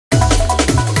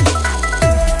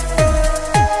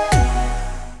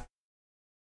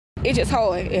It's just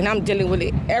hard, and I'm dealing with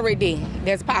it every day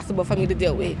that's possible for me to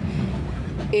deal with.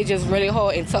 It's just really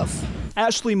hard and tough.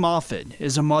 Ashley Moffett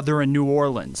is a mother in New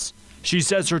Orleans. She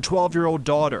says her 12-year-old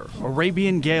daughter,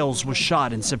 Arabian Gales, was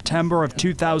shot in September of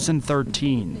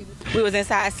 2013. We was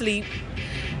inside sleep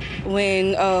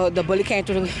when the bullet came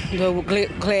through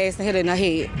the glass and hit her in the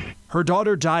head. Her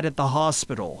daughter died at the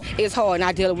hospital. It's hard, and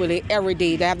I deal with it every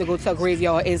day. I have to go to a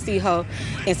graveyard and see her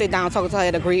and sit down and talk to her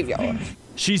at a graveyard.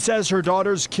 She says her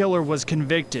daughter's killer was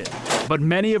convicted, but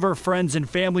many of her friends and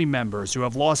family members who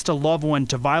have lost a loved one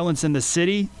to violence in the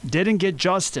city didn't get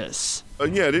justice.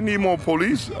 Yeah, they need more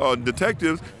police,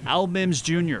 detectives. Al Mims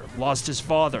Jr. lost his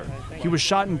father. He was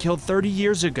shot and killed 30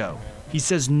 years ago. He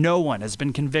says no one has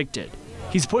been convicted.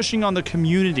 He's pushing on the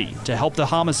community to help the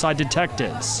homicide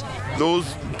detectives. Those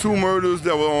two murders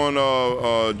that were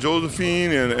on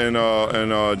Josephine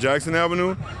and Jackson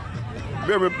Avenue,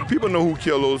 people know who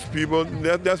killed those people.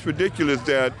 That's ridiculous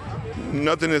that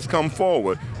nothing has come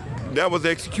forward. That was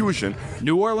execution.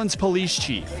 New Orleans Police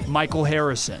Chief Michael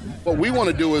Harrison. What we want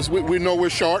to do is we know we're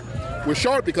short. We're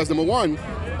short because, number one,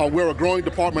 we're a growing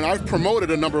department. I've promoted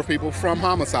a number of people from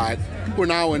homicide who are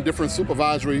now in different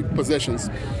supervisory positions.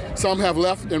 Some have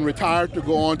left and retired to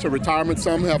go on to retirement.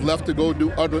 Some have left to go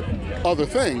do other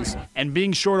things. And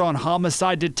being short on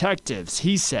homicide detectives,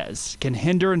 he says, can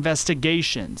hinder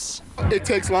investigations. It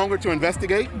takes longer to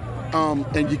investigate,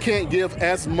 and you can't give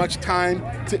as much time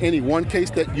to any one case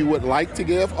that you would like to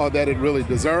give or that it really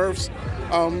deserves.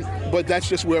 But that's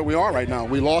just where we are right now.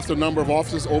 We lost a number of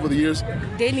officers over the years.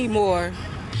 They need more.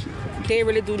 They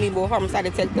really do need more homicide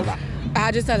detectives.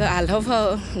 I just tell her I love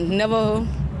her, never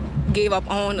gave up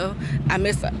on her. I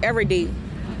miss her every day.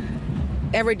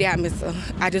 Every day I miss her.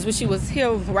 I just wish she was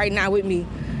here right now with me,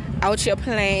 out here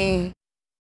playing.